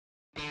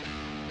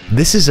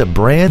This is a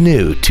brand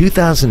new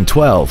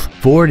 2012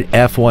 Ford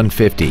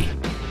F-150.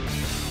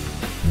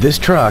 This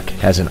truck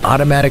has an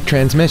automatic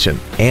transmission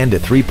and a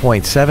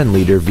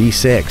 3.7-liter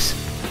V6.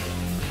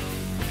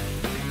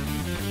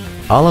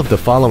 All of the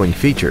following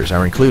features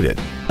are included: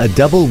 a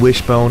double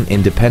wishbone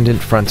independent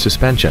front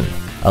suspension,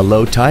 a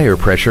low tire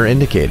pressure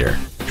indicator,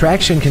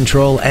 traction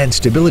control and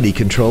stability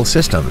control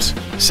systems,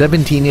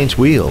 17-inch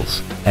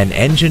wheels, an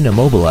engine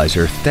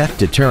immobilizer theft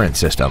deterrent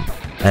system,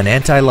 an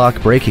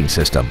anti-lock braking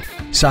system,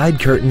 side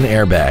curtain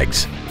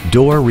airbags,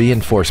 door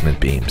reinforcement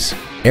beams,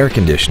 air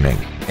conditioning,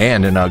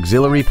 and an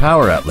auxiliary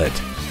power outlet.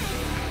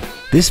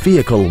 This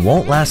vehicle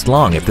won't last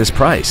long at this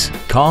price.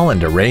 Call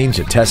and arrange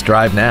a test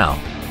drive now.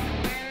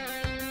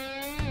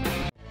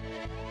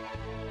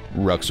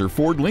 Ruxer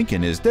Ford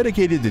Lincoln is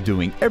dedicated to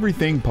doing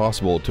everything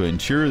possible to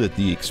ensure that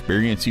the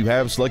experience you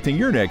have selecting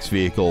your next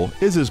vehicle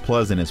is as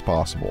pleasant as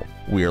possible.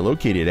 We are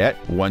located at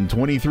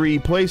 123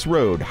 Place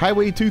Road,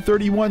 Highway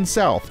 231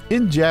 South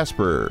in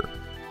Jasper.